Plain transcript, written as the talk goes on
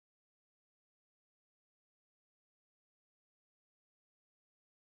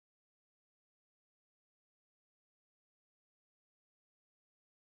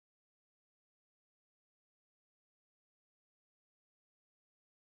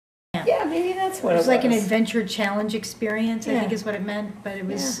camp. Yeah, maybe that's what It it was like an was. adventure challenge experience, I Yeah. think is what it meant, but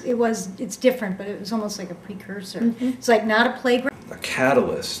Yeah. it's different, but it was almost like a precursor. Mhm. It's like not a playground. A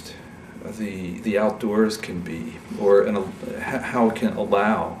catalyst the outdoors can be, or how it can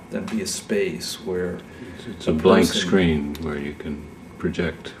allow them be a space where it's a blank screen where you can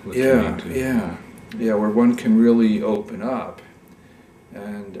project what you need to. Yeah, where one can really open up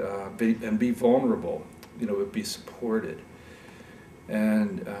and be vulnerable, be supported.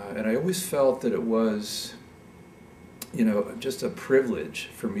 And I always felt that it was, just a privilege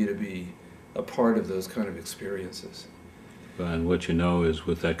for me to be a part of those kind of experiences. And what you know is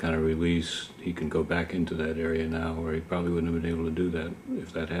with that kind of release, he can go back into that area now where he probably wouldn't have been able to do that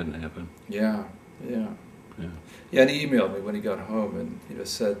if that hadn't happened. Yeah. And he emailed me when he got home and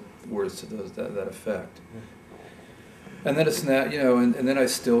said words to that effect. And then it's not, and then I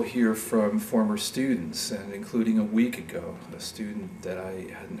still hear from former students, and including a week ago, a student that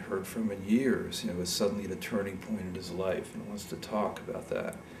I hadn't heard from in years, was suddenly at a turning point in his life and wants to talk about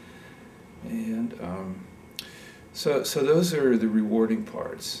that. And so those are the rewarding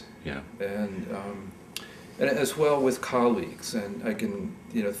parts. Yeah. And as well with colleagues, and I can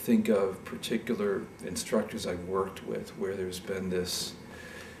think of particular instructors I've worked with where there's been this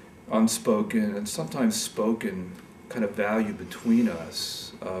unspoken and sometimes spoken kind of value between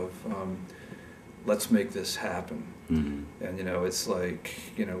us of let's make this happen. Mm-hmm. And it's like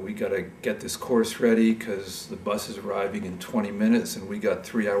we got to get this course ready because the bus is arriving in 20 minutes and we got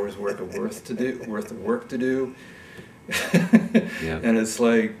 3 hours worth of work to do. Yeah. And it's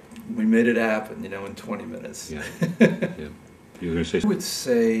like we made it happen, in 20 minutes. Yeah. Yeah. You were going to say? I would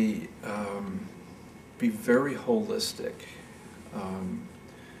say be very holistic.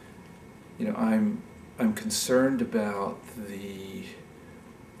 I'm concerned about the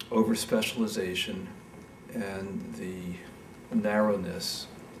over-specialization and the narrowness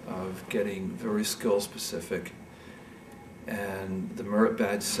of getting very skill-specific and the merit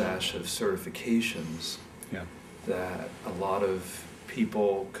badge sash of certifications. Yeah. That a lot of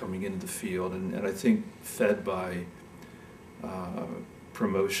people coming into the field, and I think fed by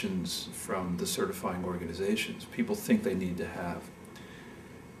promotions from the certifying organizations, people think they need to have.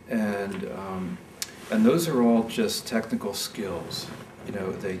 And those are all just technical skills.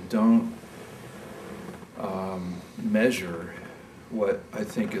 They don't measure what I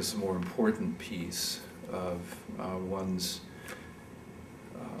think is the more important piece of one's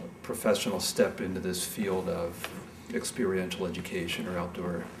professional step into this field of experiential education or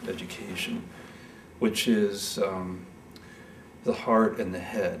outdoor education, which is the heart and the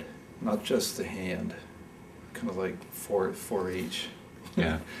head, not just the hand, kind of like 4-H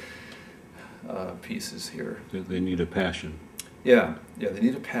Yeah. pieces here. They need a passion. Yeah, they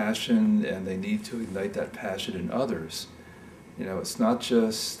need a passion, and they need to ignite that passion in others. It's not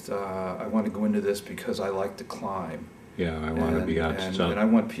just I want to go into this because I like to climb. Yeah, I want to be outside. And I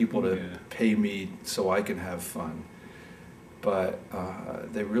want people to pay me so I can have fun. But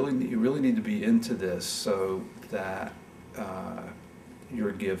you really need to be into this so that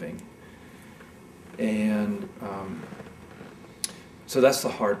you're giving. And so that's the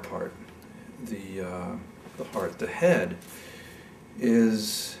hard part. The heart. The head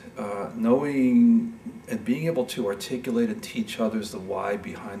is knowing and being able to articulate and teach others the why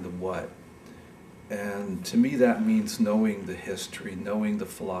behind the what. And to me that means knowing the history, knowing the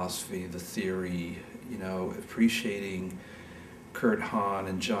philosophy, the theory, appreciating Kurt Hahn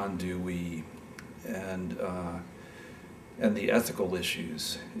and John Dewey and the ethical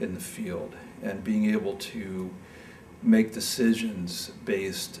issues in the field, and being able to make decisions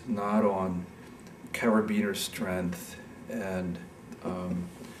based not on carabiner strength and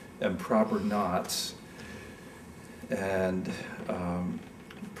proper knots and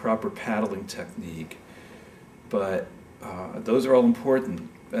proper paddling technique, but those are all important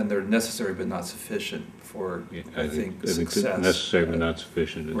and they're necessary but not sufficient for I think success. Necessary but not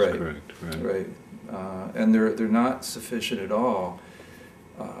sufficient is correct. Right. And they're not sufficient at all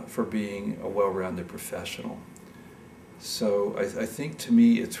for being a well-rounded professional. So I think to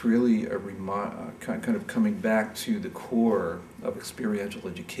me it's really a kind of coming back to the core of experiential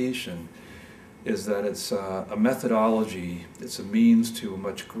education, is that it's a methodology, it's a means to a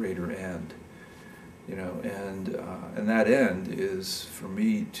much greater end. And that end is for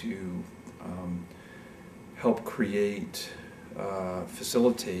me to help create,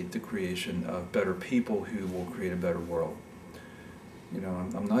 facilitate the creation of better people who will create a better world.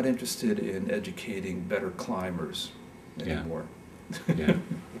 I'm not interested in educating better climbers anymore. Yeah.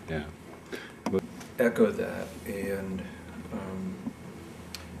 Echo that and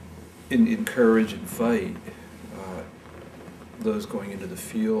encourage and fight those going into the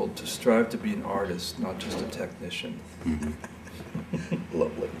field to strive to be an artist, not just a technician.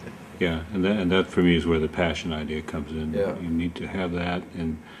 Lovely. Yeah, and that for me is where the passion idea comes in. Yeah. You need to have that,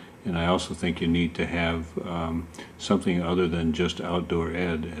 and I also think you need to have something other than just outdoor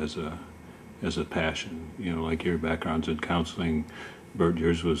ed as a passion. You know, like your background's in counseling. Bert,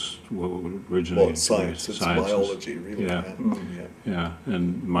 yours was originally Well, it's science. It's biology, really. Yeah. Yeah. Yeah,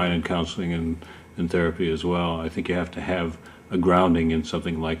 and mine in counseling and therapy as well. I think you have to have a grounding in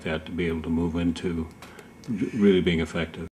something like that to be able to move into really being effective.